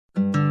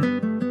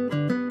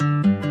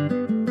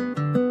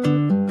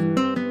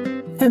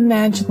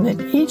Imagine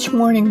that each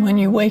morning when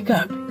you wake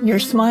up, you're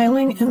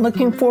smiling and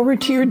looking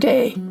forward to your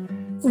day,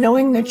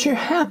 knowing that you're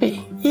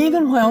happy,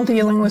 even while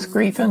dealing with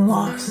grief and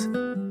loss.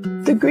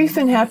 The Grief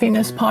and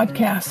Happiness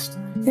podcast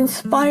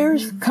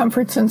inspires,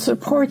 comforts, and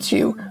supports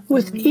you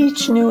with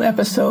each new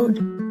episode.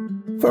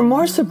 For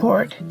more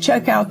support,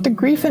 check out the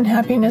Grief and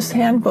Happiness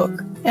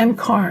Handbook and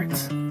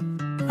cards.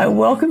 I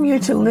welcome you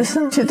to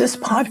listen to this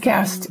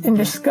podcast and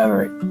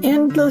discover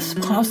endless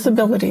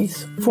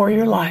possibilities for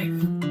your life.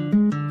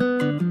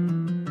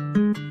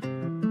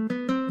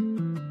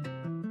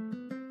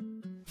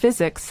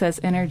 Physics says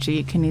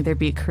energy can neither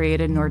be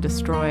created nor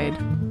destroyed.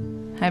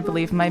 I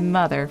believe my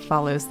mother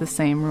follows the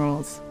same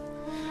rules.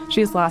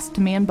 She is lost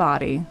to me in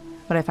body,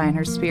 but I find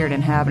her spirit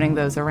inhabiting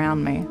those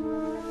around me.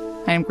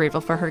 I am grateful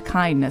for her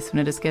kindness when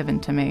it is given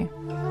to me.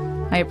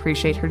 I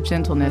appreciate her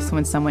gentleness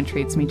when someone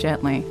treats me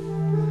gently.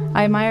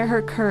 I admire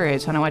her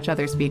courage when I watch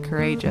others be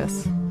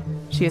courageous.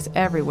 She is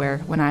everywhere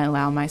when I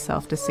allow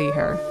myself to see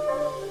her.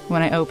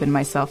 When I open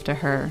myself to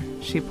her,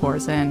 she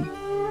pours in.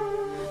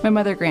 My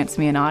mother grants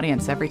me an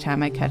audience every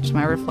time I catch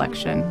my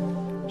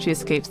reflection. She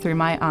escapes through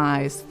my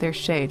eyes, their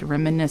shade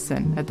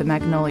reminiscent of the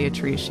magnolia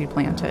trees she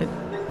planted.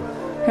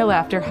 Her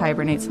laughter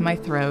hibernates in my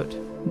throat,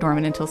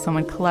 dormant until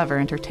someone clever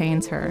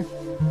entertains her.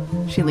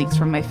 She leaks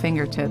from my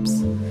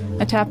fingertips,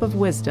 a tap of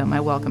wisdom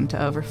I welcome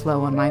to overflow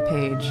on my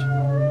page.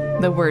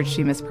 The words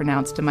she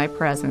mispronounced in my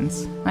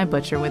presence, I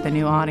butcher with a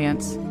new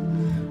audience.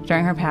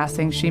 During her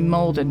passing, she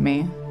molded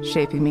me,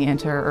 shaping me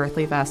into her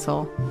earthly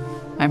vessel.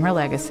 I'm her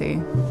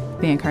legacy,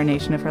 the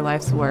incarnation of her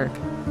life's work,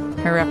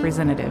 her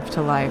representative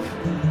to life.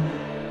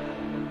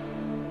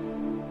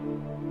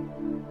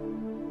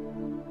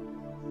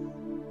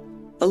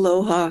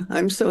 Aloha.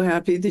 I'm so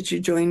happy that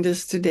you joined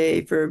us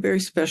today for a very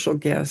special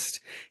guest,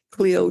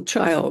 Cleo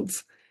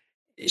Childs.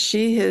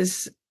 She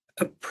has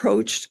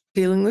approached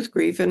dealing with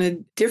grief in a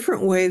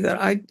different way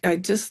that I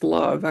just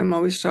love. I'm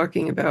always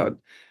talking about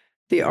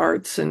the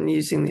arts and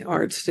using the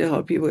arts to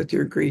help you with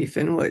your grief.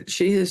 And what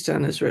she has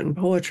done is written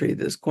poetry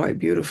that's quite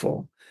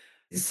beautiful.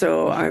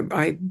 So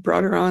I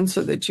brought her on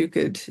so that you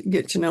could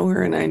get to know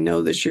her. And I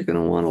know that you're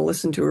going to want to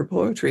listen to her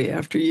poetry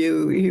after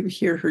you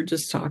hear her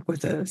just talk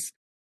with us.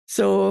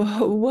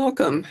 So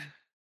welcome.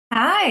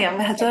 Hi,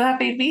 I'm so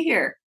happy to be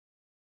here.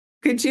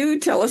 Could you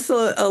tell us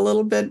a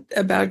little bit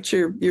about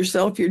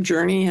yourself, your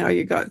journey, how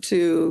you got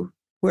to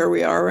where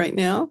we are right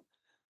now?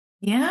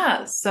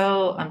 Yeah,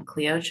 so I'm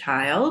Cleo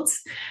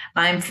Childs.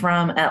 I'm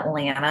from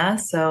Atlanta.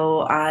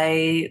 So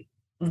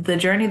the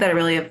journey that I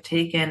really have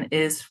taken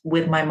is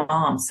with my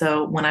mom.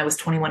 So when I was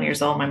 21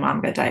 years old, my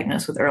mom got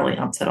diagnosed with early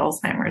onset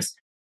Alzheimer's.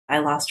 I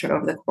lost her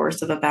over the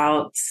course of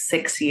about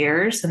 6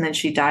 years, and then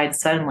she died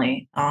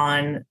suddenly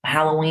on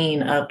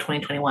Halloween of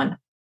 2021.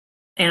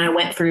 And I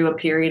went through a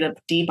period of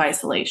deep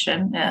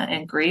isolation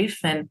and grief,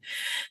 and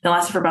that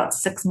lasted for about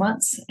 6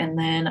 months. And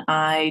then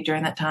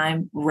during that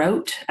time,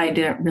 wrote. I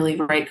didn't really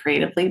write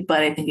creatively,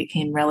 but I think it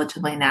came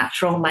relatively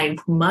natural. My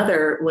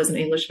mother was an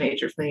English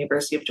major from the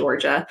University of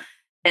Georgia.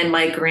 And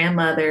my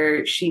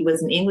grandmother, she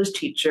was an English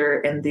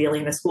teacher in the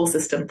Atlanta school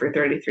system for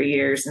 33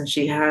 years. And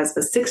she has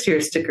a 6-year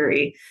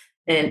degree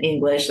in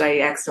English.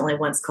 I accidentally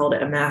once called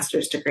it a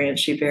master's degree, and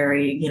she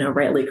very,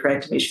 rightly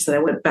corrected me. She said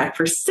I went back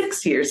for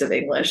 6 years of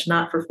English,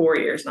 not for 4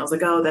 years. And I was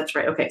like, oh, that's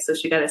right. Okay. So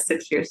she got a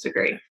 6-year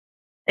degree.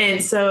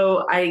 And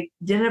so I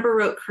never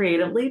wrote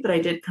creatively, but I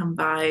did come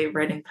by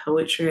writing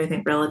poetry, I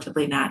think,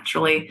 relatively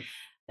naturally.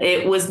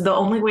 It was the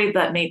only way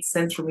that made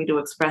sense for me to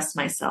express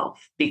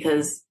myself,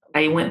 because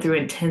I went through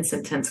intense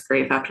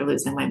grief after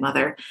losing my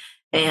mother.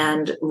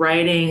 And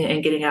writing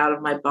and getting out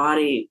of my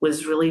body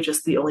was really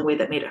just the only way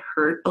that made it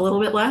hurt a little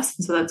bit less.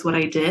 And so that's what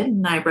I did.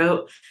 And I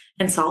wrote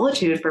in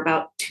solitude for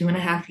about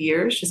 2.5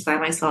 years, just by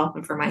myself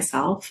and for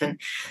myself. And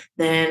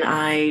then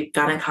I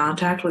got in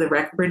contact with a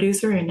record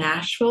producer in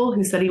Nashville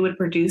who said he would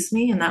produce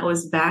me. And that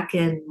was back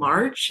in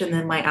March. And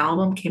then my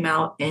album came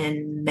out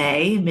in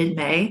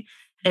mid-May.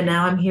 And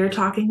now I'm here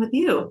talking with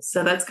you.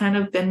 So that's kind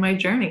of been my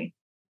journey.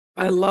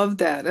 I love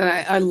that. And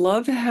I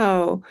love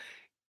how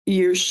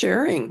you're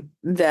sharing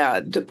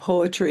the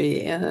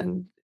poetry,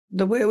 and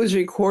the way it was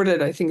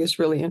recorded, I think, is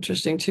really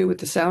interesting too, with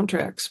the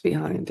soundtracks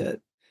behind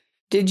it.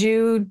 Did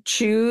you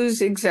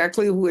choose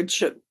exactly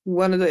which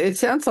one of it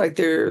sounds like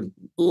they're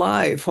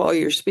live while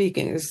you're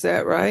speaking. Is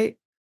that right?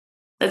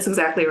 That's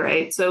exactly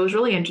right. So it was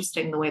really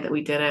interesting the way that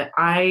we did it.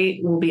 I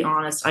will be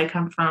honest, I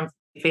come from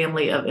a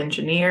family of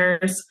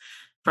engineers,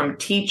 from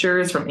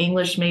teachers, from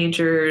English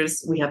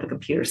majors. We have a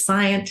computer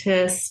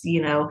scientist,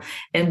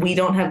 and we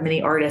don't have many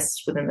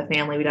artists within the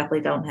family. We definitely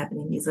don't have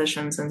any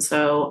musicians. And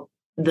so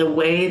the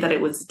way that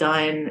it was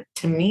done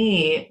to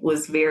me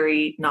was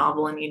very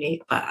novel and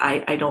unique, but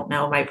I don't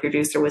know. My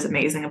producer was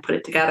amazing and put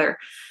it together.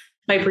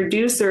 My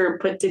producer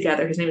put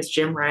together, his name is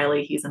Jim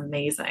Riley. He's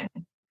amazing.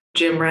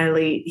 Jim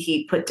Riley,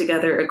 he put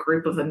together a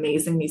group of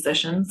amazing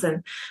musicians.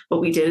 And what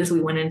we did is we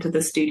went into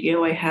the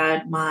studio. I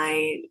had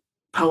my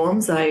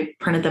poems. I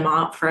printed them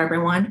out for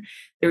everyone.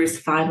 There was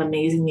 5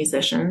 amazing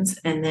musicians.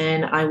 And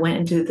then I went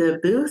into the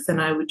booth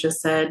and I would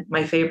just said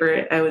my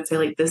favorite, I would say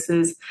like, this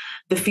is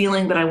the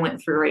feeling that I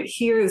went through right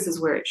here. This is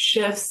where it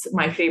shifts.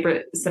 My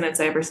favorite sentence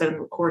I ever said in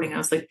the recording, I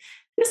was like,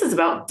 this is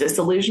about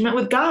disillusionment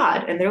with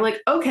God. And they're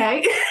like,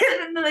 okay.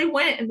 And then they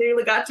went and they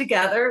got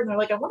together and they're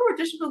like, I wonder what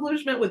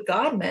disillusionment with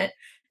God meant.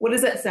 What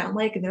does that sound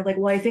like? And they're like,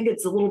 well, I think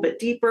it's a little bit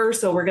deeper.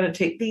 So we're going to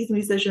take these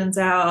musicians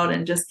out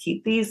and just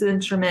keep these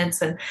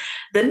instruments. And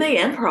then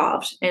they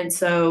improv'd. And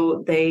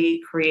so they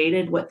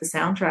created what the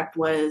soundtrack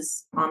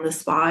was on the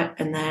spot.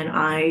 And then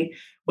I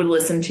would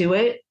listen to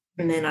it.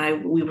 And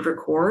then we would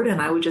record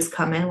and I would just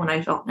come in when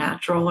I felt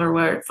natural or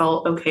where it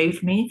felt okay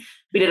for me.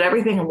 We did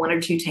everything in 1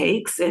 or 2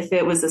 takes. If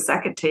it was a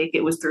second take,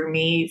 it was through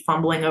me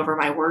fumbling over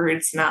my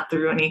words, not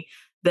through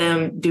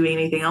them doing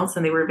anything else.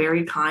 And they were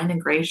very kind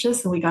and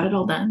gracious. And we got it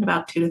all done in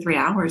about 2 to 3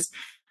 hours,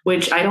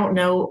 which I don't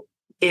know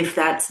if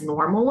that's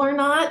normal or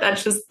not.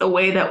 That's just the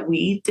way that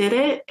we did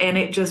it. And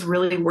it just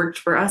really worked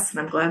for us. And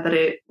I'm glad that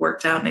it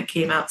worked out and it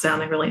came out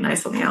sounding really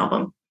nice on the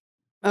album.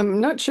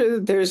 I'm not sure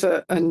that there's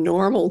a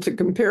normal to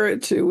compare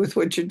it to with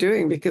what you're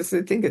doing, because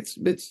I think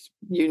it's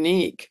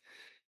unique.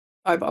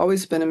 I've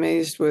always been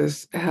amazed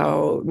with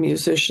how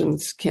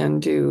musicians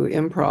can do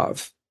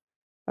improv.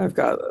 I've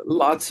got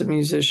lots of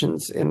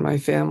musicians in my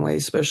family,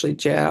 especially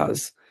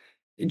jazz.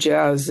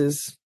 Jazz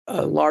is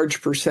a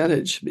large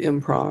percentage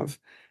improv.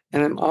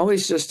 And I'm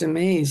always just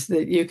amazed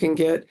that you can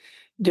get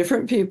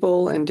different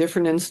people and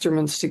different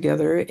instruments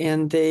together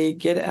and they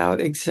get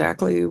out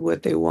exactly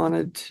what they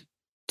wanted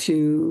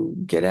to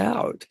get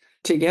out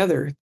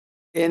together.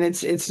 And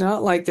it's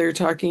not like they're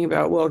talking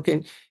about, well,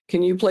 can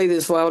you play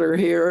this louder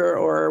here?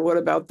 Or what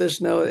about this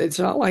note? It's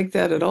not like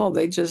that at all.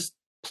 They just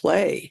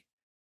play.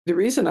 The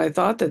reason I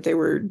thought that they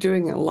were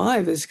doing it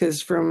live is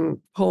because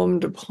from poem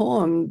to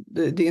poem,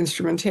 the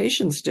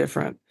instrumentation's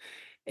different.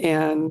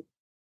 And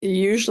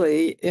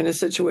usually in a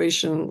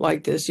situation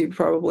like this, you'd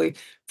probably,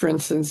 for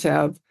instance,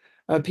 have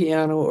a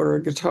piano or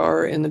a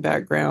guitar in the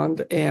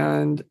background,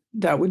 and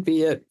that would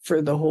be it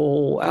for the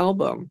whole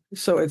album.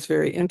 So it's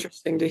very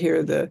interesting to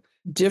hear the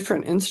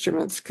different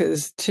instruments,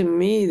 because to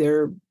me,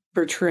 they're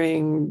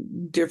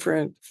portraying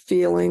different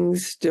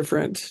feelings,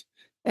 different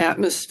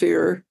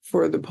atmosphere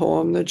for the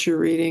poem that you're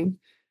reading.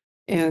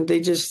 And they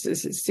just, it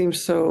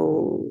seems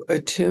so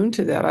attuned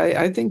to that.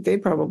 I think they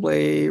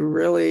probably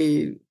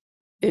really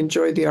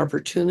enjoyed the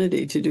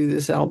opportunity to do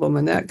this album,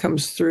 and that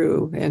comes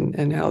through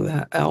and how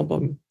the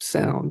album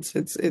sounds.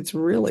 It's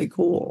really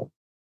cool.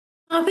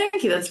 Oh,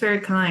 thank you. That's very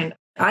kind.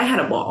 I had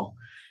a ball.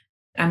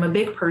 I'm a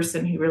big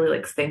person who really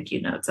likes thank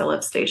you notes. I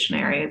love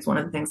stationery. It's one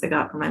of the things I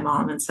got from my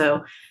mom. And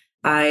so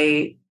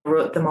I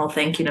wrote them all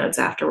thank you notes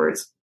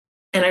afterwards.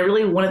 And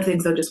one of the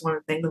things I just want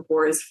to thank them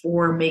for is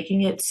for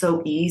making it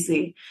so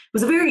easy. It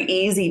was a very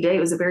easy day.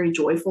 It was a very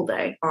joyful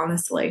day,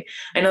 honestly.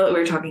 I know that we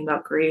were talking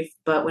about grief,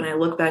 but when I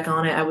look back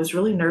on it, I was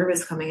really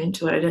nervous coming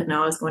into it. I didn't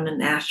know I was going to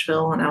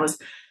Nashville and I was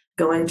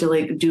going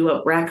to do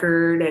a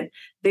record, and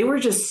they were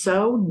just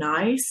so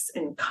nice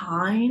and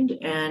kind,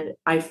 and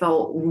I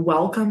felt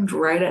welcomed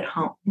right at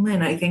home.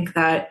 And I think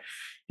that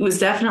it was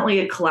definitely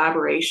a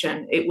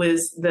collaboration. It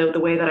was the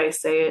way that I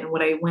say it and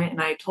what I went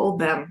and I told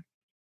them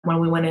when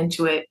we went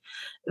into it,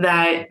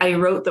 that I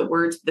wrote the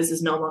words, this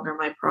is no longer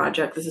my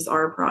project. This is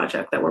our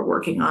project that we're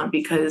working on,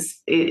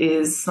 because it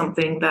is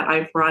something that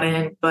I've brought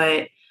in,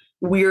 but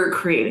we're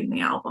creating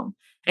the album.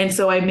 And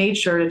so I made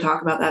sure to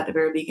talk about that at the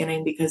very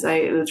beginning, because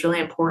it was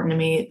really important to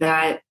me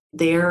that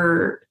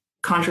their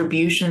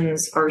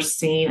contributions are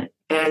seen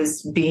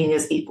as being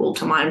as equal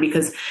to mine,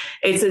 because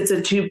it's a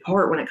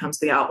 2-part when it comes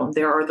to the album.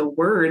 There are the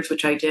words,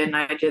 which I did, and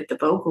I did the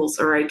vocals,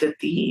 or I did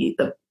the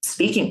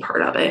speaking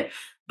part of it.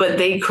 But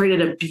they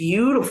created a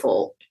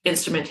beautiful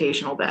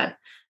instrumentational bed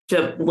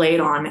to lay it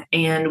on.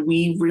 And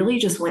we really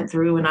just went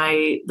through, and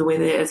the way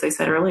that, as I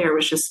said earlier,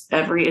 was just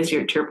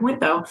to your point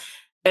though,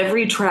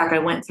 every track I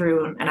went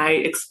through and I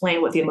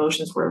explained what the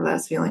emotions were that I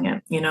was feeling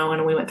it,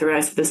 and we went through it.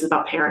 I said, this is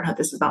about parenthood.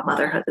 This is about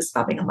motherhood. This is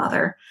about being a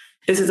mother.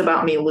 This is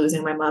about me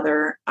losing my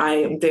mother. I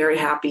am very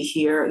happy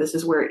here. This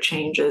is where it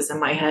changes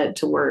in my head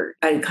to where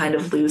I kind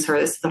of lose her.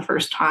 This is the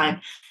first time.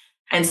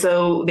 And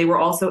so they were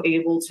also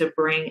able to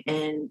bring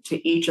into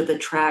each of the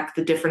track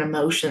the different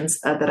emotions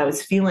that I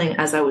was feeling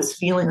as I was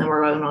feeling them or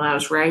when I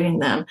was writing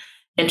them,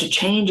 and to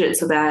change it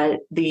so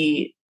that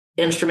the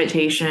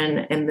instrumentation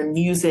and the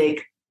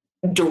music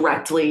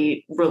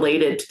directly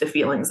related to the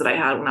feelings that I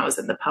had when I was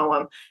in the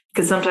poem.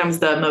 Because sometimes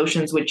the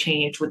emotions would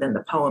change within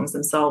the poems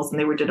themselves, and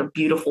they did a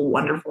beautiful,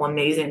 wonderful,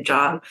 amazing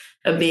job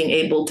of being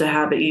able to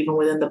have it even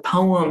within the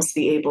poems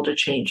be able to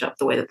change up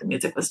the way that the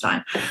music was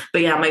done.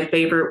 But yeah, my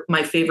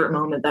favorite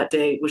moment that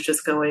day was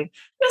just going,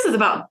 this is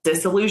about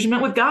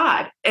disillusionment with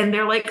God. And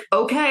they're like,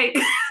 okay.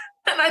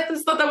 And I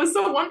just thought that was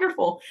so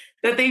wonderful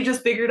that they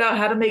just figured out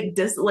how to make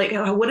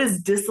what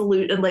is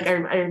dissolute. And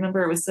I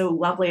remember it was so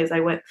lovely as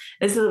I went,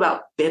 this is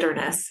about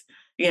bitterness,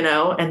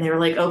 and they were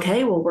like,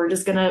 okay, well, we're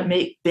just going to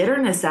make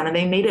bitterness sound. And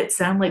they made it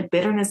sound like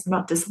bitterness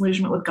about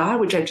disillusionment with God,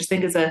 which I just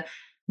think is a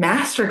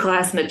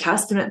masterclass and a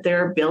testament to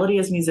their ability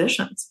as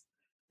musicians.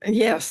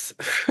 Yes,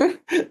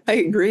 I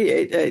agree.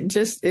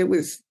 It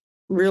was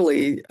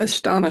really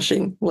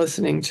astonishing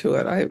listening to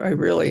it. I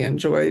really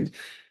enjoyed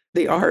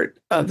the art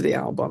of the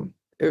album.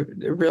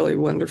 Really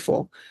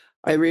wonderful.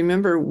 I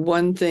remember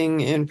one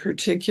thing in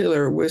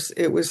particular was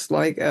it was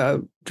like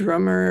a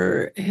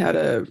drummer had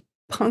a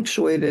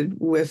punctuated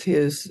with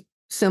his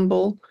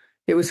cymbal.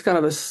 It was kind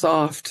of a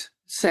soft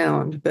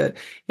sound, but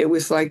it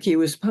was like he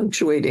was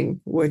punctuating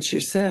what you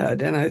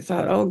said. And I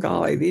thought, oh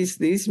golly,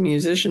 these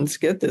musicians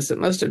get this. It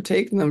must have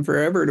taken them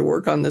forever to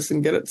work on this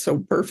and get it so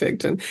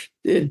perfect. And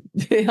it,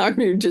 I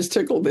mean, just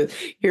tickled to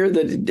hear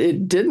that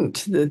it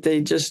didn't, that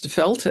they just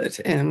felt it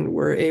and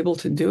were able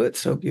to do it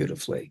so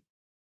beautifully.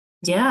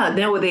 Yeah,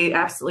 no, they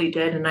absolutely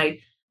did. And I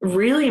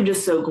really am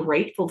just so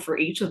grateful for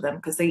each of them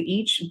because they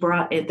each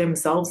brought it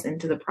themselves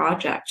into the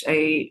project.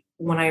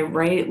 When I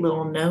write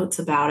little notes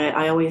about it,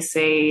 I always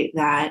say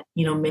that,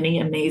 many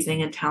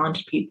amazing and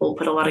talented people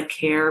put a lot of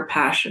care,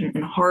 passion,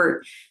 and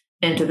heart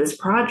into this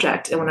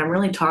project. And when I'm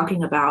really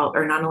talking about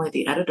are not only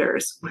the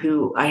editors,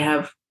 who I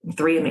have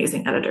 3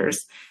 amazing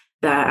editors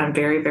that I'm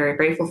very, very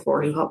grateful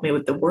for, who helped me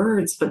with the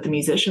words, but the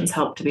musicians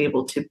helped to be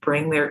able to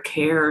bring their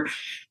care,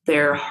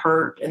 their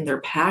heart, and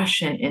their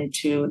passion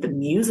into the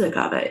music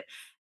of it.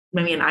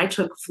 I mean, I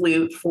took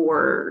flute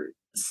for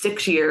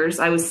 6 years.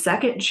 I was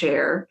second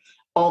chair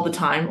all the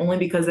time, only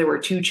because there were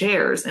 2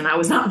 chairs and I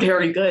was not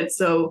very good.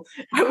 So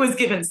I was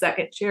given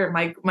second chair.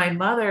 My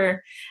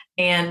mother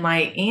and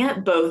my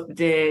aunt both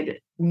did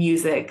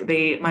music.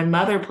 My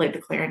mother played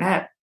the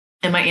clarinet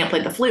and my aunt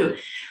played the flute.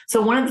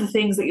 So one of the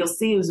things that you'll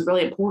see was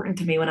really important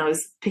to me when I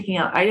was picking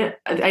out, I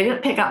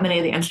didn't pick out many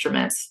of the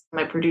instruments.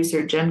 My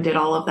producer, Jim, did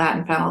all of that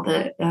and found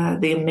all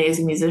the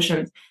amazing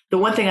musicians. The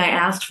one thing I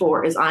asked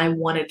for is I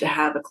wanted to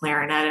have a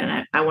clarinet in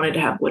it. I wanted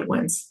to have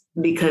woodwinds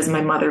because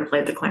my mother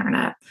played the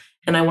clarinet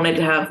and I wanted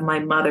to have my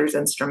mother's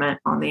instrument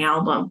on the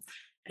album.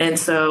 And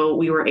so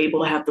we were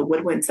able to have the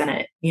woodwinds in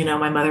it.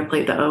 My mother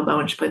played the oboe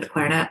and she played the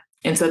clarinet.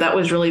 And so that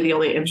was really the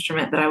only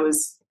instrument that I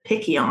was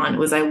picky on,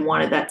 was I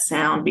wanted that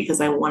sound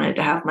because I wanted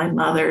to have my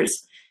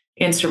mother's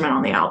instrument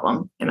on the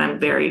album. And I'm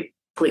very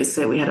pleased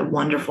to say we had a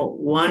wonderful,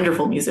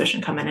 wonderful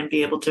musician come in and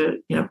be able to,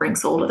 bring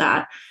soul to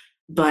that.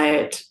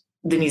 But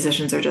the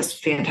musicians are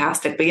just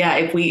fantastic. But yeah,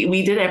 if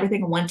we did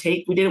everything in one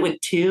take, we did it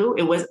with 2.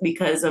 It wasn't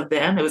because of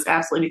them. It was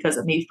absolutely because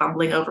of me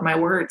fumbling over my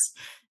words.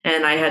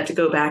 And I had to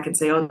go back and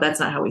say, oh, that's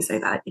not how we say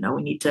that.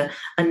 We need to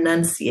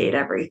enunciate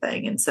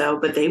everything. And so,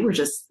 but they were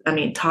just,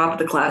 top of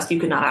the class.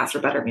 You could not ask for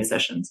better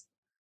musicians.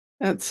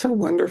 That's so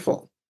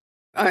wonderful.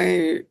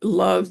 I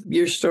love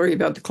your story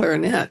about the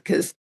clarinet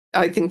because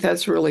I think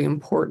that's really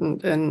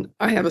important. And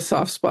I have a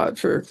soft spot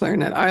for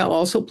clarinet. I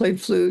also played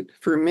flute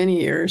for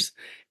many years.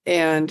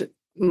 And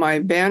my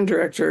band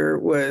director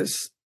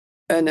was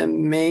an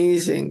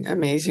amazing,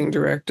 amazing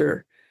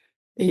director.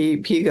 He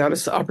got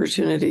us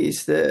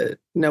opportunities that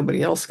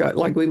nobody else got.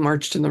 Like we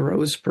marched in the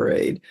Rose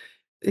Parade.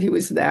 He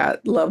was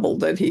that level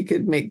that he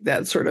could make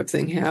that sort of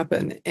thing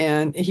happen.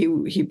 And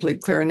he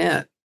played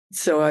clarinet.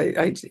 So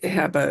I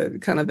have a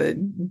kind of a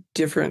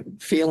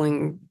different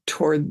feeling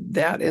toward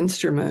that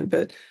instrument.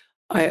 But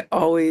I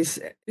always,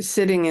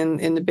 sitting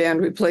in the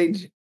band, we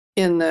played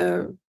in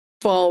the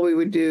fall, we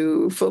would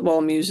do football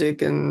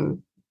music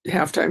and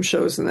halftime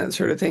shows and that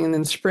sort of thing. And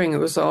then spring, it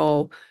was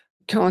all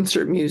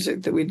concert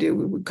music that we do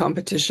with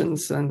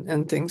competitions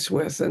and things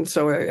with. And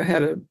so I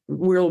had a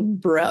real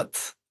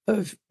breadth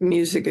of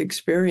music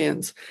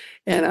experience.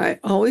 And I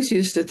always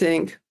used to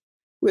think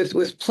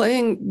with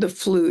playing the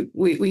flute,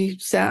 we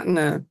sat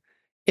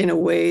in a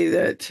way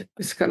that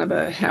was kind of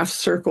a half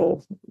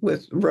circle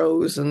with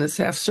rows in this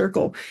half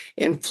circle.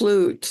 And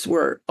flutes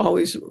were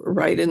always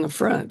right in the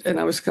front. And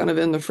I was kind of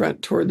in the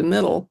front toward the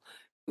middle.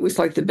 It was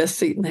like the best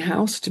seat in the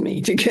house to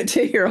me to get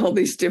to hear all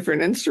these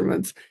different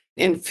instruments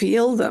and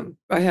feel them.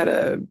 I had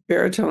a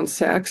baritone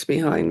sax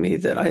behind me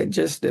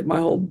that my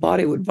whole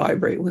body would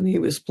vibrate when he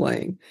was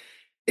playing.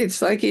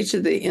 It's like each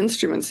of the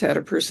instruments had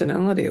a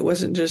personality. It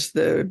wasn't just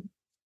the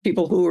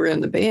people who were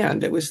in the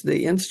band. It was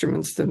the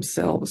instruments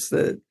themselves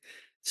that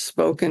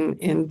spoken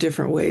in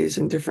different ways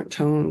and different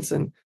tones.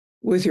 And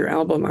with your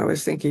album, I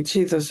was thinking,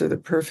 gee, those are the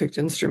perfect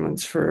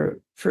instruments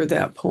for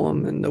that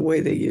poem and the way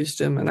they used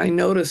them. And I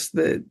noticed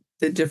the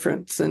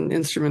difference in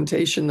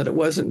instrumentation, that it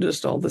wasn't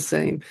just all the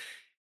same.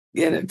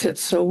 And it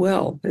fits so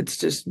well. It's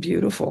just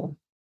beautiful.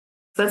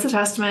 That's a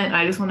testament.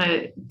 I just want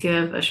to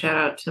give a shout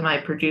out to my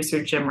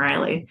producer, Jim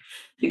Riley,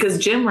 because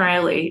Jim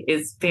Riley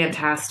is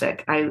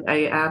fantastic.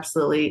 I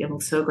absolutely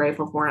am so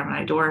grateful for him and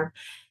I adore him.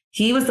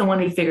 He was the one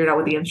who figured out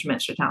what the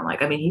instruments should sound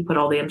like. He put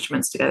all the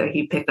instruments together.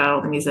 He picked out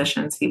all the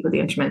musicians. He put the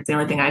instruments. The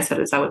only thing I said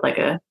is I would like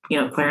a,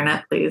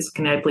 clarinet, please.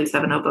 Can I please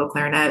have an oboe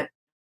clarinet?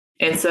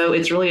 And so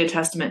it's really a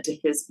testament to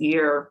his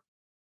ear.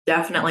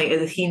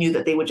 Definitely, he knew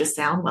that they would just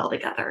sound well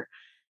together.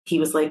 He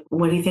was like,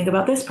 what do you think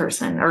about this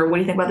person? Or what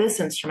do you think about this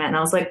instrument? And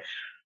I was like,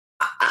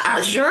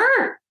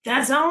 sure,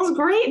 that sounds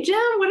great,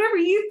 Jim, whatever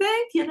you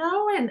think,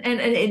 and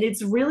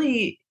it's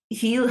really,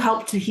 he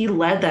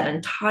led that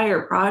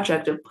entire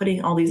project of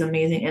putting all these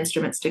amazing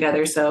instruments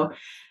together. So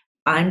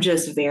I'm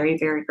just very,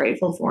 very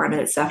grateful for him.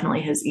 And it's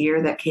definitely his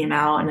ear that came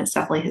out, and it's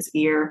definitely his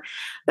ear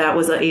that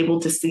was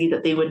able to see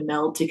that they would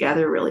meld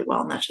together really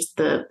well. And that's just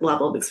the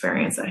level of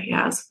experience that he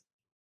has.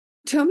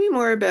 Tell me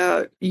more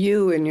about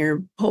you and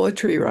your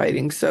poetry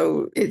writing.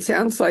 So it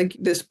sounds like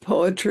this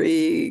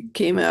poetry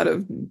came out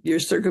of your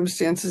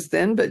circumstances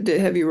then, but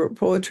have you wrote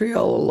poetry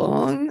all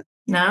along?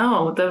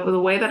 No, the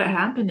way that it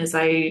happened is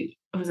I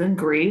was in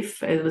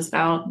grief. It was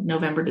about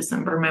November,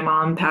 December. My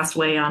mom passed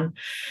away on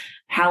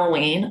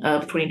Halloween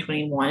of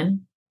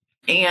 2021.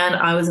 And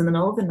I was in the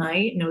middle of the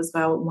night, and it was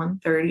about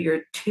 1:30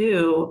 or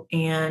 2,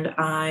 and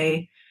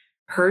I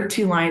heard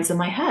two lines in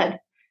my head.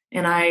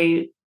 And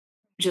I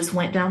just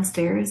went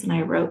downstairs and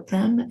I wrote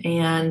them.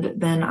 And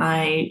then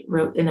I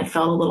wrote, and it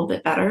felt a little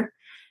bit better.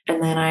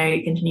 And then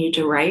I continued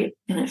to write,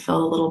 and it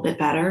felt a little bit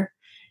better.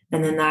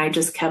 And then I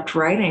just kept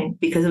writing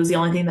because it was the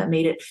only thing that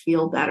made it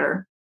feel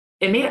better.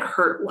 It made it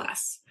hurt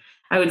less.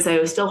 I would say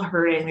it was still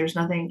hurting. There's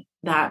nothing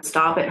that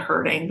stopped it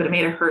hurting, but it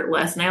made it hurt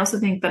less. And I also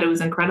think that it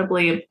was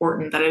incredibly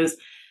important that it was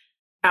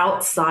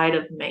outside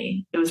of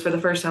me. It was for the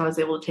first time I was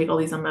able to take all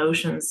these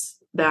emotions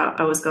that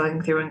I was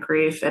going through in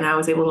grief, and I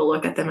was able to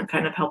look at them and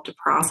kind of help to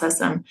process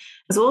them,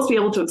 as well as be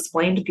able to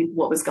explain to people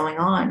what was going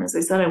on. As I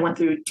said, I went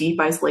through deep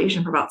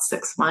isolation for about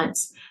 6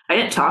 months. I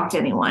didn't talk to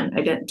anyone.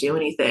 I didn't do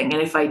anything.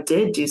 And if I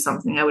did do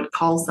something, I would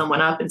call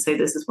someone up and say,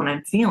 this is what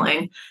I'm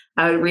feeling.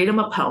 I would read them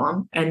a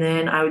poem, and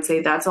then I would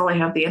say, that's all I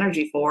have the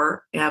energy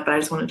for. Yeah, but I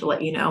just wanted to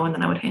let you know. And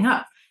then I would hang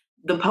up.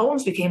 The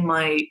poems became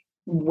my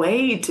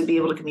way to be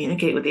able to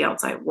communicate with the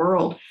outside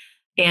world.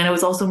 And it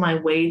was also my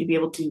way to be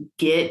able to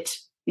get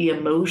the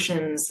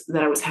emotions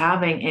that I was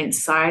having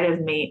inside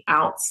of me,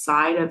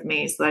 outside of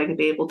me, so that I could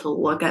be able to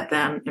look at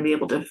them and be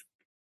able to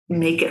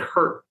make it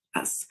hurt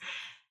less.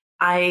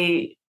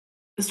 I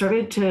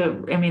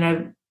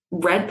I've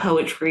read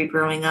poetry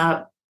growing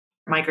up.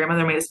 My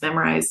grandmother made us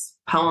memorize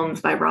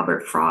poems by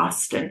Robert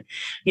Frost and,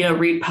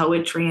 read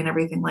poetry and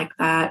everything like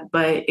that.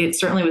 But it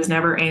certainly was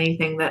never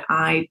anything that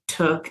I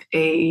took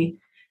a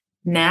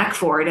knack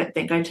for. I didn't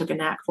think I took a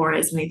knack for it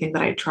as anything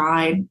that I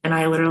tried. And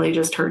I literally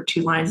just heard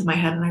two lines in my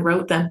head and I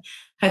wrote them.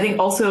 I think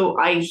also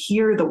I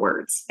hear the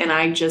words and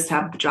I just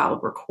have the job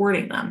of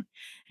recording them.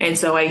 And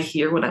so I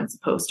hear what I'm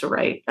supposed to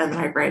write and then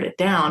I write it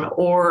down,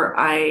 or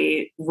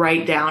I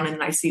write down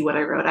and I see what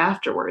I wrote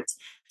afterwards.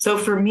 So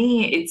for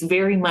me, it's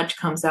very much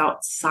comes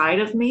outside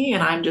of me,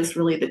 and I'm just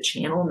really the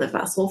channel and the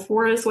vessel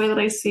for it is the way that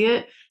I see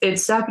it.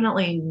 It's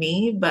definitely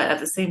me, but at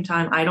the same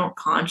time, I don't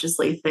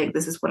consciously think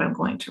this is what I'm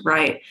going to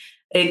write.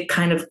 It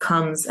kind of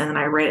comes and then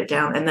I write it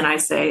down and then I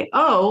say,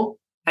 oh,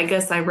 I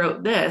guess I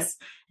wrote this.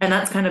 And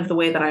that's kind of the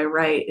way that I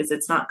write. Is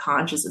it's not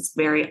conscious, it's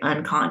very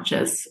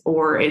unconscious,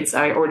 or it's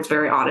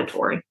very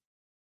auditory.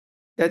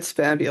 That's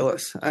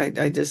fabulous.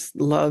 I just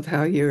love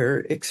how you're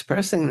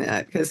expressing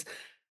that, because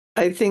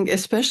I think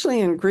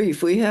especially in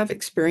grief, we have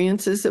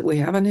experiences that we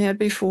haven't had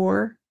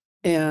before.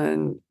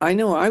 And I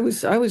know I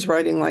was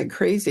writing like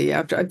crazy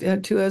after I've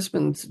had two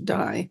husbands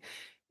die.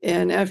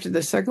 And after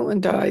the second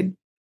one died,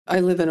 I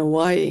live in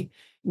Hawaii.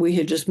 We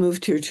had just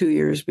moved here 2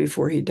 years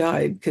before he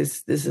died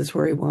because this is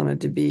where he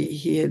wanted to be.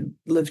 He had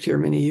lived here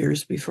many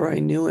years before I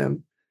knew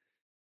him.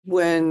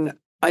 When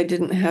I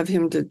didn't have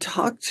him to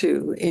talk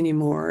to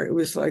anymore, it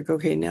was like,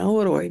 okay, now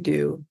what do I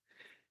do?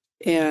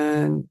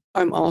 And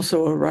I'm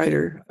also a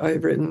writer.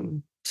 I've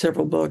written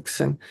several books,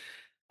 and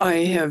I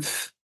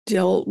have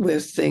dealt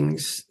with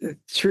things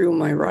through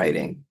my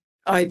writing.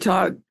 I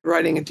taught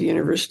writing at the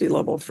university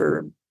level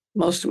for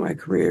most of my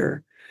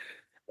career.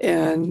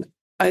 And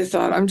I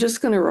thought, I'm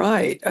just going to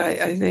write.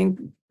 I think,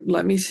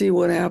 let me see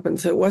what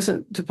happens. It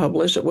wasn't to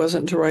publish. It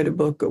wasn't to write a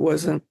book. It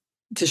wasn't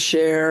to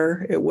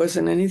share. It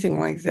wasn't anything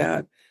like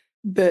that.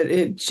 But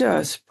it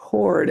just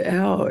poured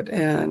out.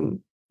 And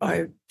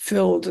I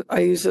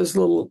use those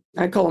little,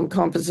 I call them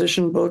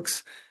composition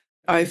books.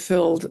 I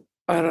filled,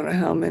 I don't know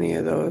how many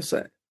of those.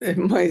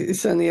 My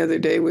son the other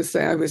day I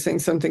was saying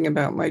something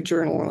about my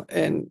journal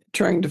and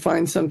trying to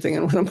find something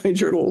in one of my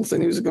journals.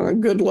 And he was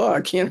going, good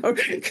luck,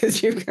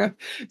 because you've got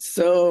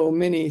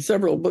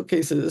several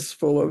bookcases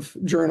full of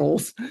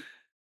journals.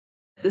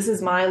 This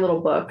is my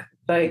little book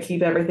that I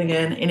keep everything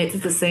in. And it's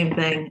the same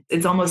thing.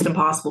 It's almost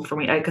impossible for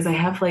me because I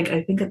have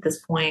I think at this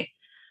point,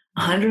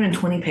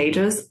 120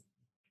 pages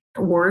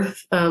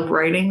worth of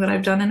writing that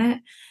I've done in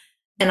it.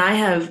 And I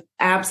have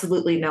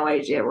absolutely no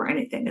idea where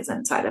anything is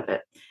inside of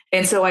it.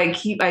 And so I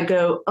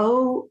go,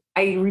 oh,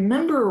 I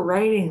remember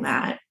writing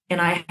that. And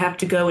I have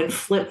to go and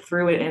flip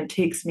through it. And it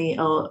takes me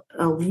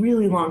a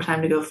really long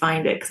time to go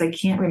find it because I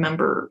can't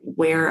remember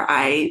where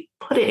I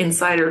put it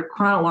inside, or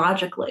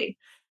chronologically,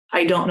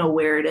 I don't know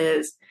where it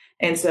is.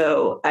 And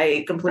so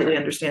I completely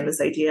understand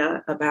this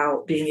idea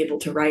about being able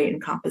to write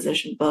in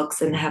composition books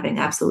and having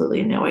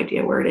absolutely no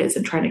idea where it is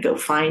and trying to go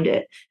find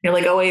it. You're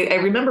like, oh, I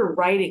remember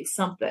writing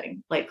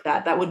something like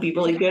that. That would be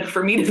really good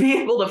for me to be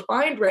able to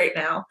find right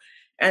now.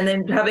 And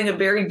then having a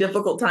very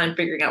difficult time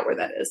figuring out where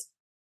that is.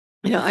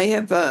 Yeah, I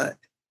have at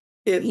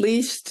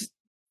least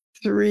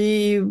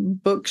 3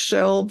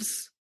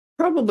 bookshelves,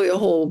 probably a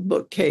whole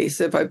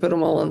bookcase if I put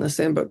them all in the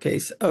same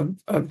bookcase of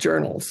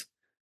journals.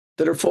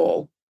 that are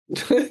full.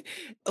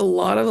 A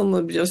lot of them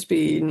would just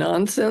be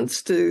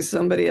nonsense to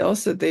somebody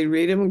else that they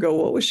read them and go,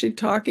 what was she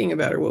talking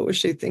about? Or what was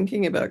she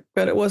thinking about?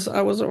 But I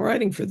wasn't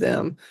writing for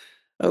them.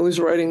 I was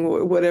writing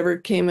whatever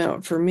came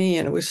out for me.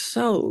 And it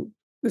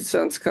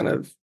sounds kind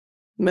of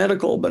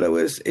medical, but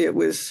it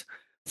was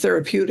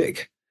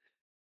therapeutic.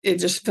 It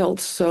just felt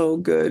so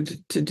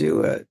good to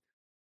do it.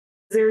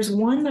 There's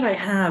one that I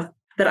have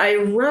that I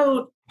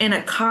wrote in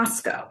a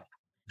Costco.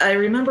 I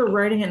remember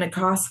writing in a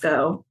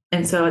Costco.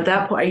 And so at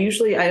that point,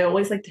 I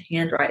always like to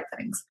handwrite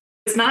things.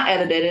 It's not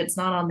edited. It's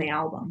not on the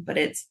album, but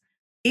it's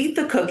eat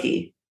the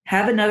cookie,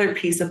 have another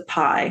piece of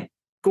pie,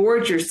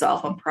 gorge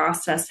yourself on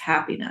processed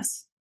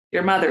happiness.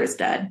 Your mother is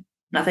dead.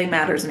 Nothing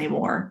matters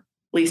anymore,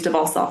 least of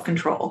all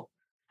self-control.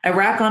 I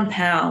rack on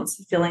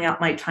pounds, filling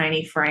out my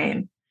tiny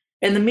frame.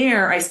 In the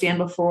mirror, I stand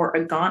before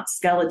a gaunt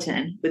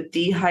skeleton with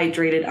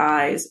dehydrated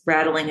eyes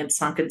rattling in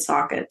sunken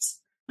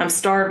sockets. I'm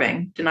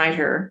starving, denied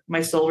her.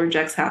 My soul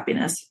rejects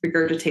happiness,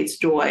 regurgitates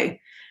joy.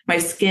 My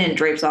skin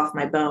drapes off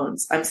my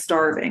bones. I'm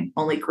starving.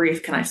 Only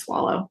grief can I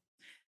swallow.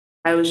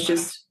 I was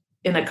just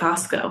in a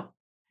Costco.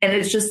 And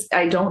it's just,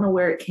 I don't know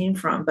where it came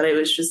from, but it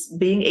was just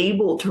being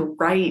able to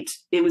write.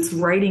 It was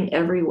writing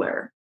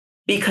everywhere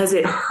because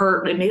it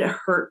hurt. It made it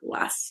hurt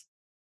less.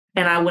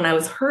 And when I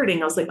was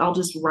hurting, I was like, I'll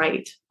just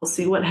write. We'll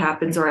see what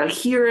happens. Or I'd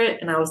hear it.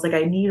 And I was like,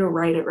 I need to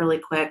write it really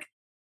quick.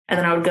 And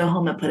then I would go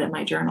home and put it in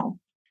my journal.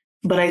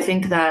 But I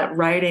think that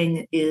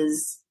writing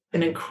is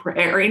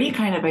or any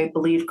kind of, I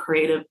believe,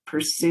 creative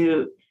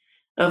pursuit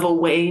of a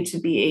way to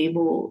be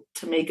able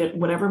to make it,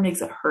 whatever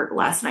makes it hurt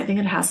less. And I think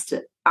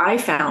I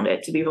found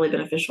it to be really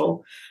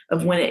beneficial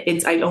of when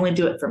I only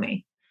do it for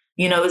me.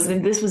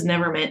 This was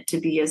never meant to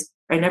be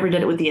I never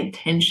did it with the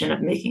intention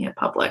of making it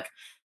public.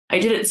 I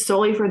did it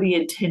solely for the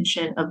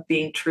intention of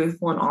being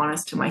truthful and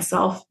honest to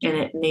myself, and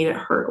it made it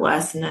hurt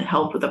less and it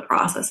helped with the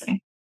processing.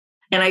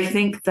 And I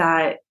think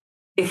that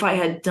if I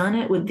had done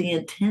it with the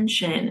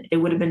intention, it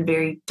would have been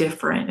very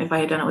different if I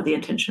had done it with the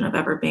intention of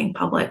ever being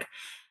public.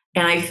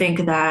 And I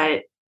think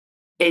that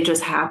it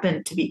just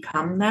happened to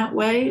become that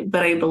way.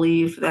 But I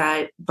believe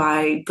that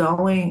by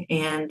going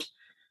and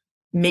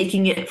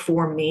making it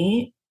for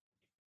me,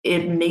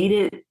 it made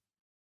it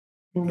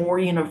more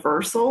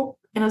universal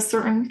in a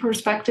certain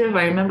perspective.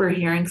 I remember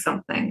hearing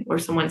something where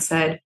someone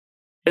said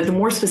that the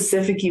more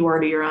specific you are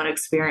to your own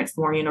experience,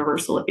 the more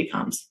universal it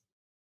becomes.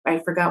 I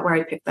forgot where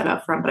I picked that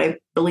up from, but I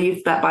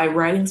believe that by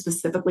writing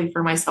specifically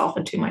for myself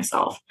and to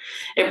myself,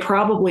 it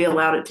probably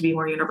allowed it to be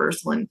more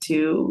universal and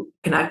to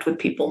connect with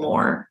people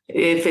more.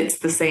 If it's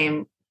the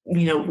same,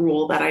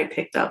 rule that I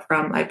picked up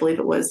from, I believe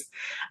it was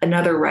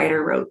another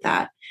writer wrote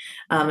that.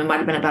 It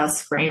might've been about a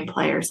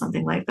screenplay or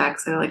something like that,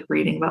 because I like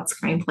reading about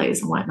screenplays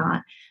and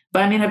whatnot.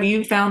 But I mean, have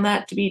you found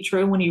that to be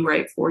true when you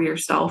write for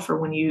yourself, or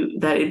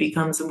that it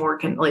becomes a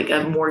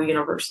more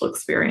universal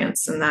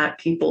experience, and that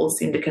people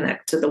seem to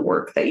connect to the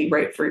work that you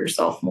write for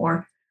yourself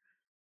more?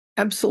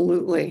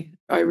 Absolutely.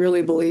 I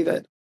really believe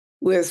it.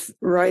 With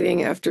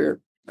writing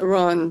after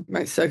Ron,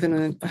 my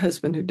second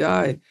husband who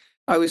died,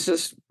 I was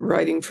just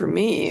writing for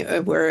me,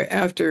 where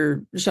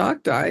after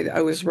Jacques died,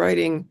 I was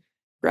writing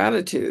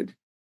gratitude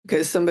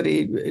because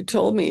somebody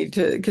told me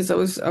to, because I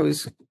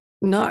was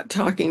not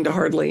talking to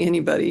hardly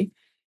anybody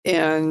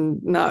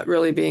and not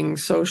really being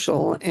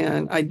social.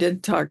 And I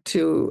did talk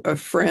to a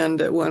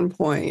friend at one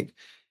point,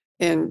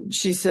 and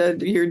she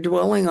said, you're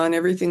dwelling on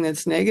everything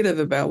that's negative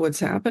about what's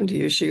happened to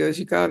you. She goes,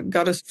 you got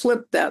to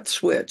flip that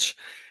switch.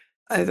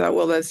 I thought,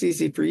 well, that's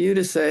easy for you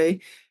to say.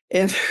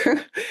 And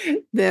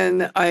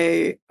then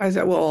I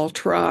thought, well, I'll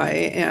try.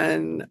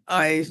 And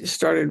I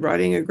started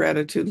writing a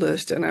gratitude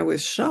list, and I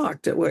was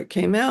shocked at what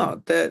came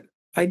out, that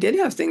I did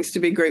have things to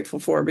be grateful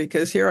for,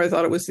 because here I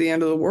thought it was the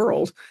end of the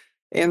world.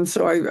 And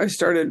so I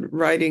started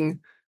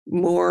writing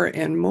more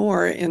and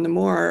more. And the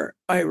more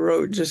I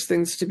wrote just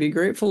things to be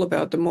grateful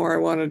about, the more I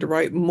wanted to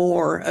write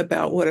more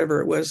about whatever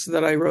it was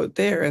that I wrote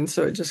there. And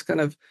so it just kind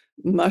of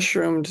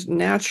mushroomed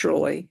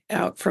naturally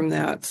out from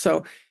that.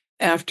 So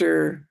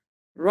after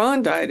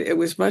Ron died, it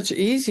was much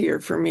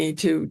easier for me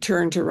to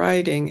turn to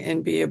writing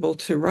and be able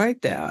to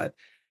write that.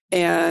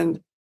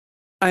 And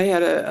I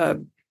had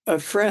a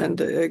friend,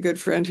 a good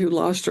friend, who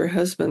lost her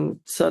husband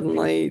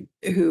suddenly,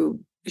 who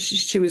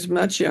she was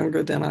much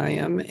younger than I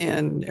am,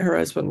 and her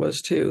husband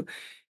was too.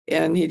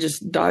 And he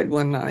just died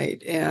one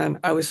night, and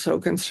I was so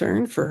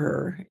concerned for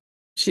her.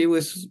 She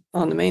was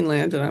on the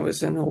mainland and I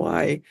was in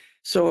Hawaii.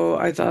 So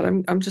I thought,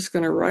 I'm just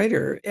going to write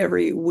her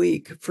every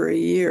week for a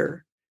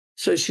year,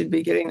 so she'd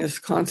be getting this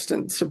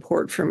constant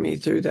support from me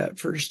through that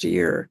first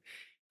year.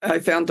 I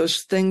found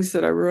those things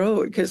that I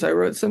wrote, because I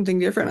wrote something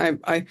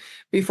different. I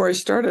before I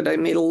started, I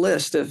made a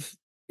list of,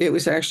 it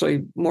was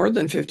actually more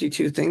than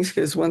 52 things,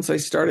 because once I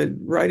started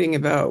writing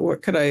about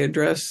what could I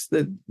address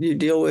that you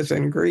deal with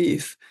in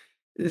grief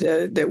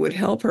that would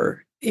help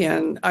her.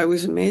 And I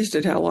was amazed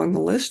at how long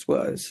the list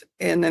was.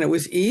 And then it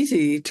was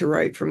easy to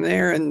write from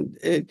there. And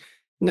it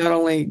not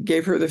only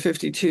gave her the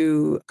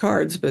 52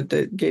 cards, but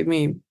that gave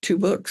me 2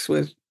 books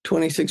with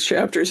 26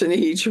 chapters in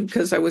each,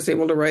 because I was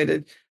able to write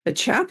it a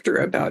chapter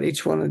about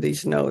each one of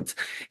these notes.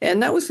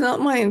 And that was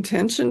not my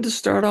intention to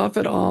start off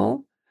at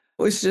all.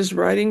 It was just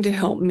writing to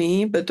help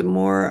me. But the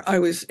more I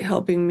was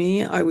helping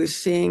me, I was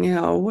seeing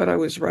how what I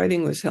was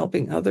writing was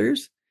helping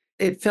others.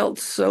 It felt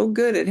so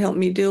good. It helped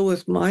me deal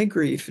with my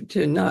grief,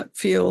 to not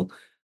feel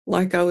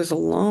like I was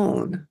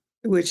alone,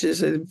 which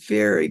is a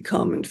very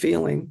common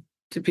feeling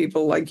to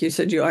people. Like you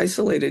said, you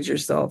isolated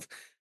yourself.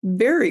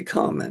 Very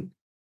common.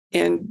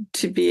 And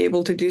to be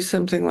able to do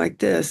something like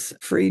this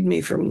freed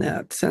me from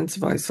that sense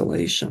of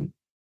isolation.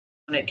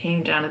 When it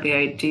came down to the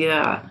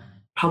idea,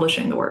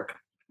 publishing the work,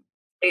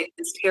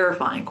 it's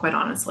terrifying, quite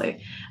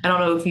honestly. I don't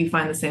know if you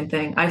find the same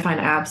thing. I find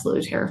it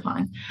absolutely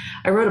terrifying.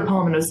 I wrote a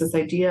poem, and it was this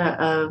idea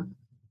of,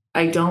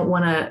 I don't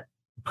want to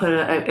put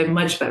I'm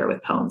much better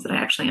with poems than I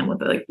actually am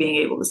with like being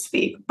able to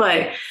speak,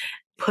 but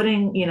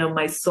putting,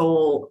 my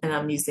soul in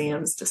a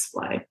museum's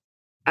display.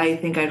 I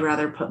think I'd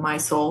rather put my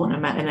soul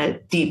in a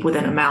deep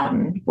within a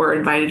mountain where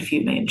invited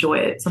few may enjoy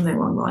it, something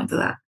along the lines of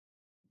that.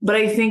 But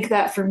I think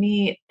that for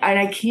me,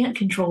 I can't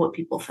control what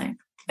people think,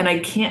 and I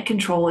can't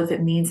control if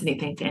it means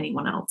anything to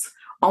anyone else.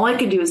 All I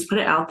can do is put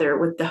it out there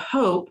with the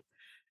hope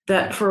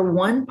that for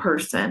one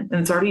person,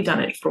 and it's already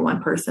done it for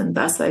one person,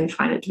 thus I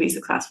find it to be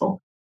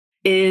successful,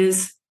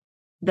 is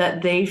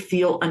that they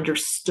feel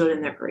understood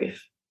in their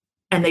grief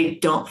and they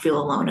don't feel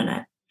alone in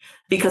it.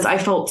 Because I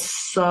felt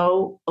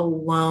so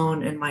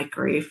alone in my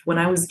grief. When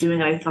I was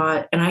doing it, I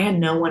thought, and I had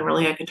no one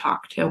really I could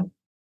talk to.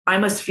 I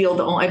must be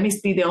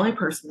the only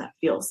person that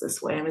feels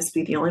this way. I must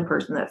be the only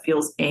person that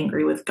feels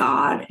angry with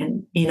God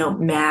and,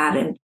 mad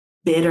and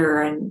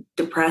bitter and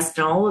depressed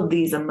and all of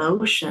these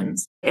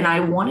emotions. And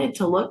I wanted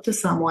to look to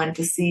someone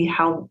to see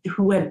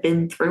who had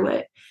been through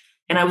it.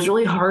 And it was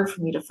really hard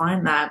for me to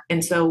find that.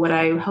 And so what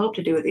I hope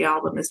to do with the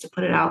album is to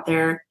put it out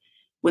there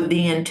with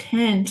the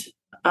intent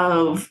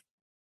of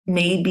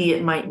maybe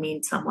it might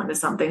mean someone to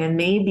something, and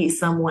maybe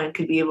someone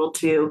could be able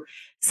to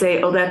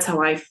say, oh, that's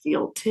how I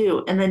feel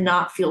too, and then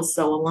not feel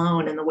so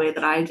alone in the way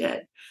that I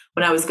did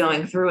when I was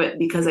going through it.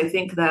 Because I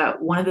think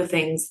that one of the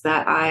things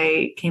that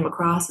I came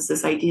across is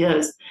this idea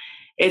is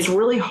it's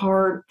really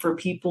hard for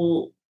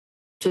people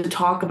to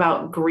talk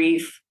about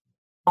grief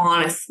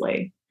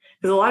honestly.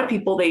 Because a lot of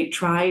people, they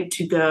try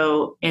to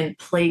go and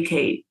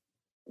placate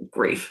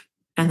grief.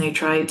 And they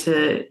try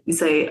to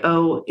say,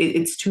 oh,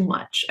 it's too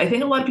much. I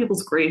think a lot of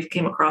people's grief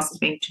came across as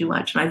being too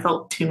much. And I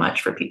felt too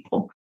much for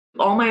people.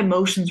 All my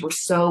emotions were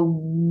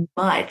so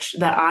much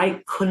that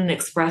I couldn't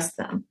express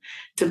them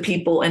to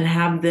people and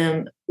have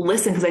them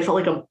listen, because I felt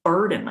like a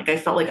burden. Like I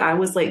felt like I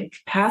was like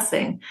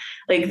passing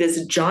like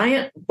this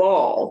giant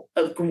ball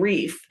of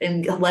grief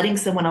and letting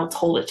someone else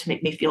hold it to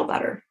make me feel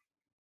better.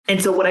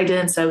 And so what I did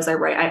instead was I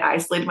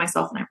isolated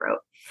myself and I wrote.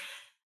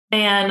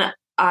 And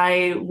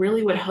I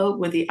really would hope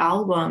with the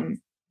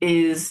album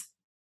is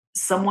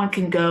someone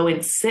can go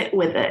and sit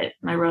with it.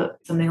 And I wrote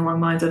something along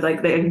the lines of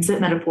like, they can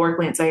sit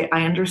metaphorically and say,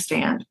 I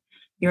understand.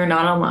 You're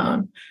not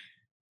alone.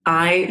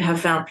 I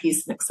have found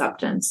peace and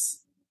acceptance,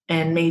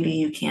 and maybe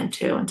you can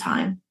too in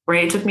time,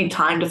 right? It took me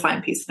time to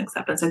find peace and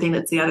acceptance. I think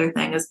that's the other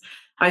thing is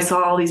I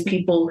saw all these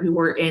people who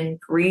were in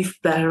grief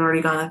that had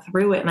already gone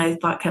through it. And I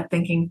kept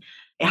thinking,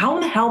 how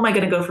in the hell am I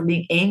going to go from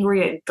being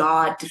angry at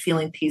God to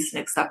feeling peace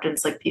and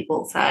acceptance, like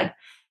people said?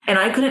 And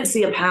I couldn't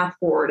see a path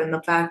forward in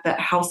the fact that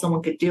how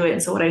someone could do it.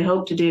 And so what I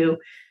hope to do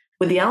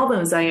with the album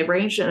is I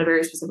arranged it in a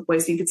very specific way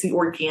so you could see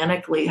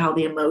organically how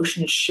the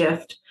emotions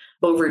shift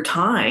over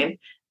time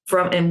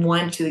from in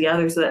one to the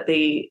other, so that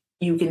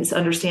you can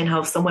understand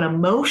how someone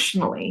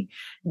emotionally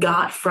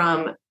got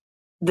from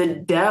the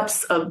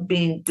depths of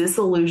being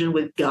disillusioned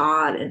with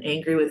God and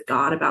angry with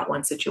God about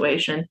one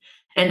situation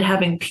and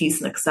having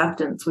peace and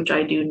acceptance, which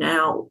I do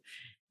now,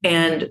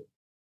 and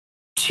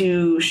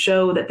to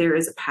show that there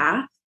is a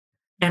path.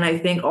 And I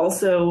think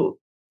also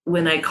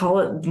when I call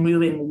it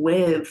moving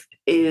with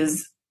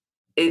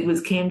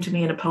came to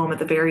me in a poem at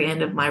the very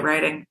end of my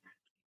writing,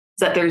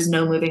 that there's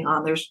no moving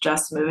on, there's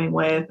just moving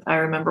with. I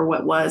remember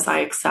what was, I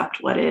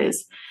accept what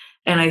is.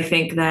 And I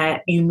think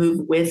that you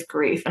move with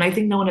grief. And I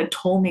think no one had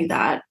told me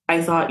that.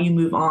 I thought you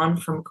move on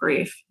from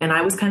grief. And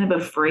I was kind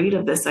of afraid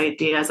of this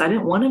idea, as I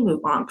didn't want to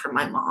move on from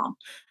my mom.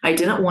 I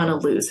didn't want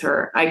to lose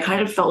her. I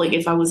kind of felt like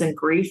if I was in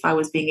grief, I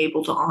was being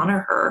able to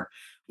honor her,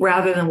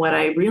 rather than what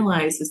I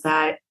realized is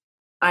that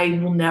I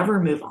will never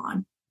move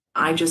on.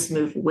 I just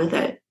move with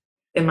it.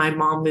 And my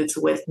mom moves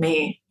with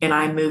me, and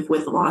I move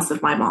with the loss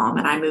of my mom,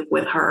 and I move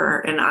with her,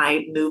 and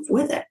I move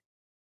with it.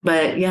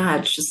 But yeah,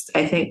 it's just,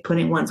 I think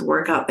putting one's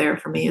work out there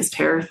for me is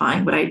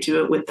terrifying, but I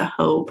do it with the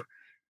hope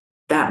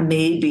that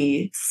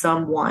maybe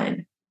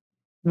someone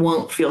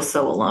won't feel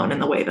so alone in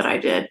the way that I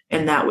did.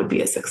 And that would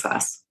be a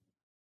success.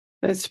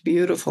 That's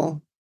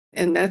beautiful.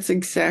 And that's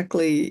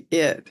exactly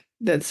it.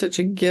 That's such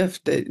a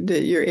gift that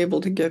you're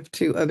able to give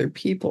to other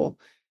people.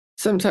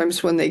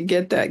 Sometimes when they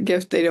get that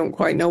gift, they don't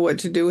quite know what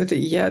to do with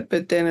it yet,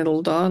 but then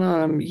it'll dawn on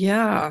them,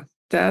 yeah,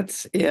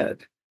 that's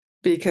it.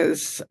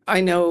 Because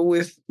I know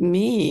with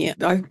me,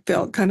 I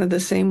felt kind of the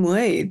same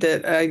way,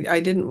 that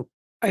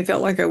I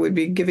felt like I would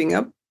be giving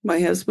up my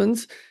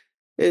husband's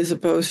as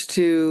opposed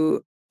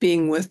to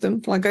being with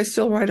them. Like I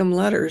still write them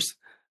letters.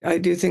 I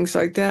do things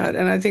like that.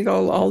 And I think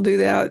I'll do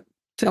that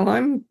till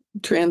I'm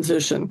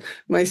transition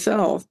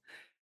myself,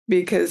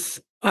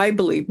 because my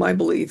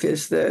belief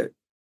is that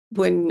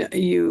when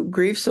you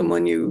grieve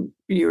someone,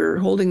 you're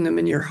holding them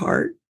in your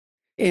heart,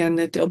 and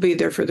that they'll be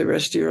there for the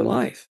rest of your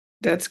life.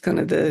 That's kind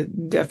of the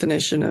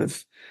definition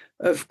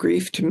of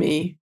grief to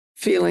me.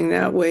 Feeling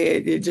that way,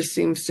 it just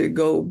seems to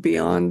go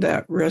beyond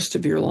that rest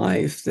of your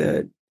life,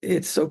 that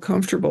it's so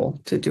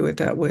comfortable to do it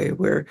that way,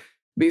 where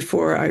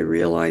before I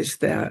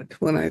realized that,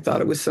 when I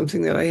thought it was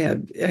something that I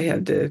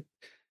had to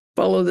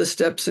follow the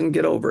steps and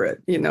get over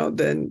it,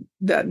 then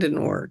that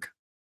didn't work.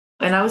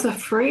 And I was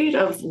afraid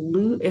of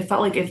it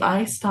felt like if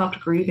I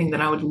stopped grieving,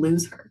 then I would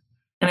lose her.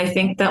 And I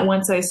think that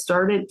once I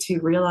started to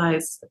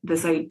realize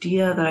this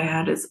idea that I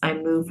had is I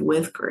move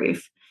with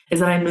grief, is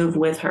that I move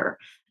with her.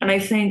 And I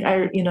think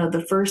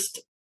the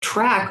first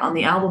track on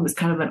the album is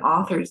kind of an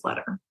author's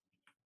letter.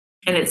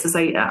 And it's this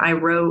I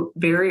wrote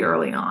very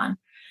early on,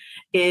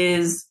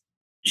 is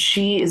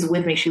she is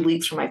with me. She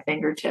leaks from my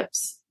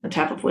fingertips. The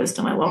tap of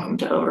wisdom, I welcome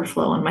to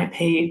overflow on my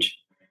page.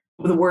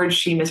 The words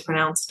she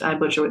mispronounced, I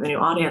butcher with a new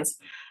audience.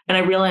 And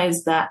I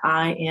realized that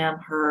I am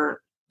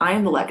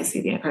the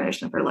legacy, the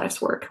incarnation of her life's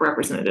work,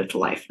 representative to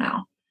life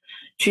now.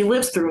 She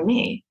lives through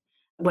me.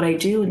 What I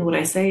do and what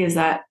I say is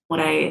that what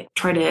I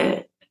try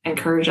to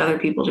encourage other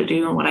people to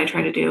do, and what I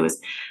try to do is,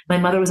 my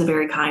mother was a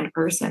very kind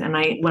person. And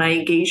when I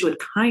engage with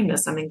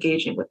kindness, I'm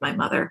engaging with my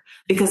mother,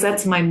 because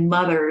that's my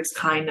mother's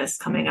kindness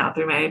coming out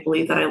through me. I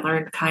believe that I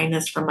learned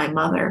kindness from my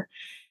mother,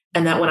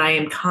 and that when I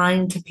am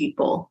kind to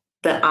people,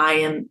 that I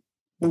am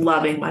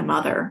loving my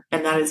mother.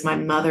 And that is my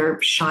mother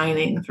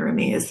shining through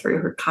me, is through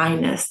her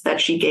kindness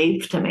that she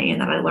gave to me and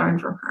that I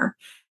learned from her.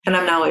 And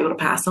I'm now able to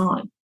pass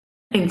on.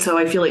 And so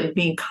I feel like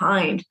being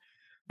kind,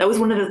 that was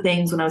one of the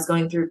things when I was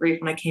going through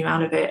grief, when I came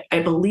out of it,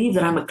 I believe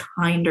that I'm a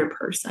kinder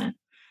person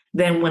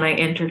than when I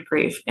entered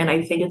grief. And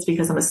I think it's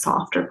because I'm a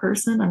softer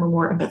person. I'm a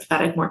more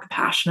empathetic, more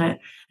compassionate,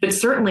 but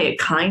certainly a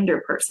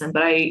kinder person.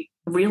 But I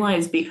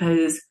realized,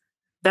 because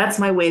that's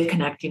my way of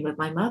connecting with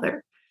my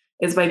mother,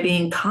 is by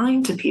being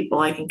kind to people.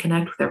 I can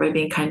connect with her by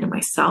being kind to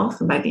myself,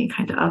 and by being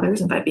kind to others,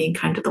 and by being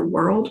kind to the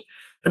world.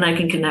 Then I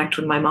can connect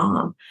with my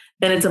mom.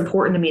 And it's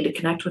important to me to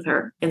connect with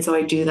her. And so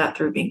I do that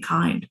through being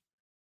kind.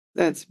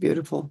 That's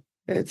beautiful.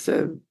 It's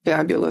a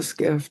fabulous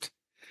gift.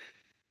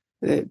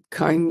 That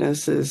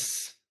kindness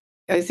is,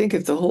 I think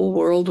if the whole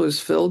world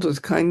was filled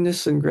with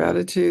kindness and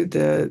gratitude,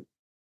 that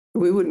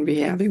we wouldn't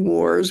be having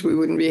wars. We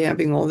wouldn't be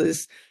having all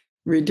this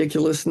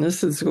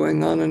ridiculousness that's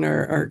going on in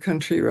our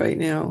country right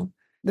now.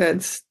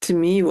 That's, to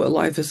me, what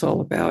life is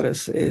all about,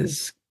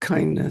 is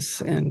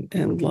kindness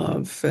and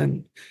love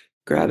and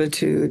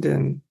gratitude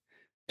and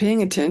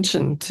paying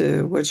attention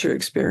to what you're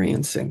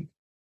experiencing.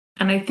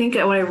 And I think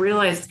what I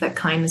realized is that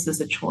kindness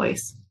is a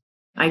choice.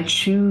 I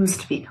choose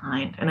to be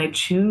kind, and I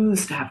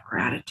choose to have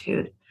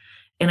gratitude,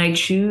 and I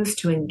choose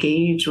to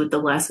engage with the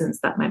lessons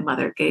that my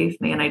mother gave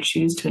me, and I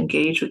choose to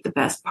engage with the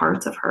best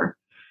parts of her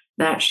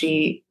that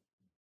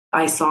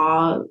I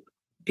saw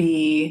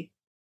be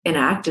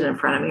enacted in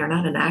front of me, or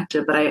not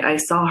enacted, but I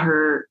saw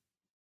who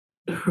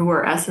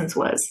her essence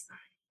was.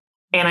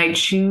 And I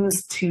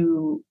choose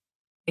to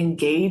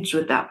engage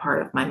with that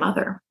part of my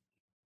mother.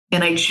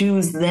 And I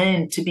choose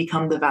then to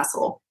become the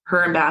vessel,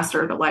 her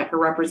ambassador to life, her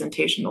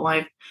representation to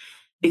life,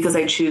 because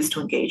I choose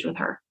to engage with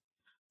her.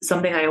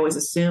 Something I always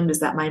assumed is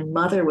that my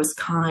mother was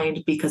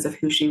kind because of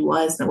who she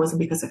was, and it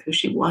wasn't because of who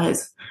she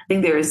was. I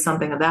think there is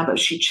something of that, but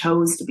she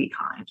chose to be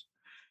kind.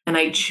 And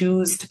I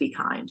choose to be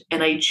kind.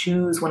 And I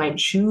choose, when I'm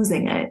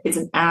choosing it, it's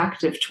an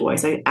active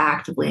choice. I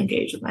actively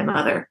engage with my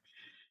mother.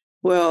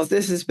 Well,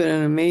 this has been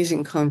an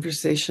amazing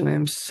conversation.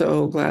 I'm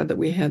so glad that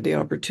we had the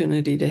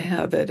opportunity to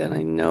have it. And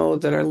I know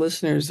that our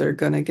listeners are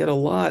going to get a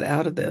lot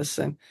out of this.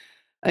 And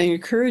I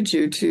encourage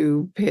you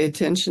to pay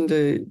attention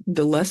to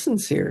the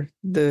lessons here,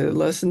 the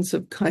lessons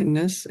of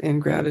kindness and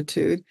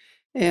gratitude,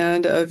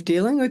 and of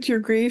dealing with your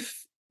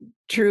grief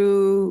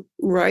through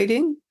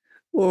writing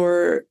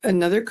or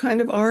another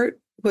kind of art,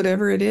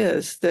 whatever it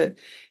is, that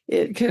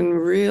it can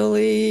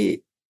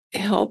really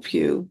help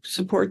you,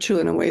 support you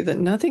in a way that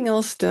nothing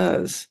else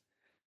does.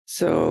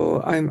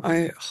 So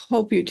I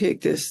hope you take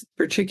this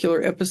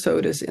particular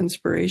episode as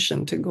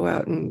inspiration to go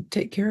out and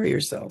take care of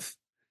yourself.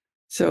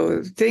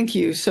 So thank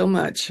you so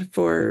much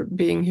for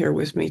being here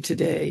with me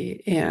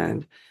today.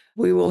 And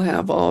we will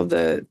have all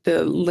the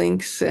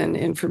links and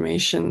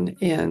information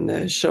in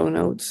the show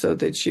notes so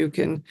that you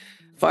can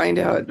find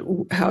out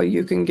how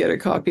you can get a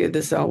copy of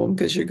this album,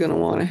 because you're going to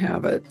want to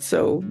have it.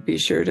 So be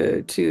sure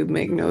to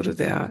make note of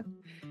that.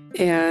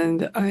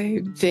 And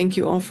I thank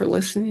you all for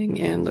listening,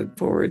 and look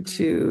forward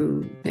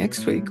to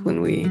next week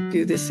when we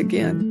do this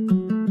again.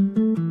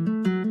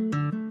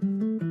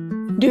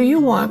 Do you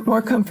want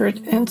more comfort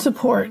and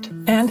support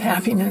and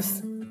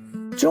happiness?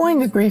 Join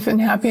the Grief and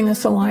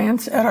Happiness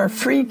Alliance at our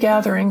free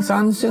gatherings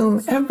on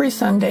Zoom every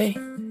Sunday.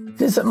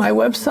 Visit my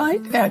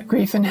website at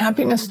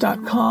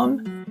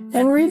griefandhappiness.com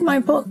and read my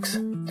books,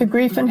 The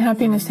Grief and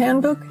Happiness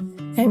Handbook,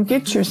 and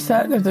get your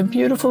set of the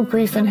beautiful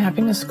Grief and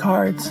Happiness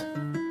cards.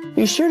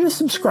 Be sure to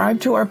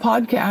subscribe to our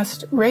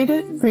podcast, rate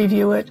it,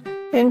 review it,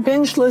 and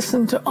binge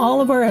listen to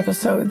all of our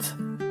episodes.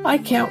 I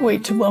can't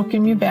wait to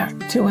welcome you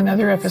back to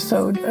another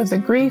episode of the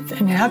Grief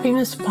and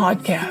Happiness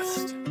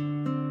Podcast.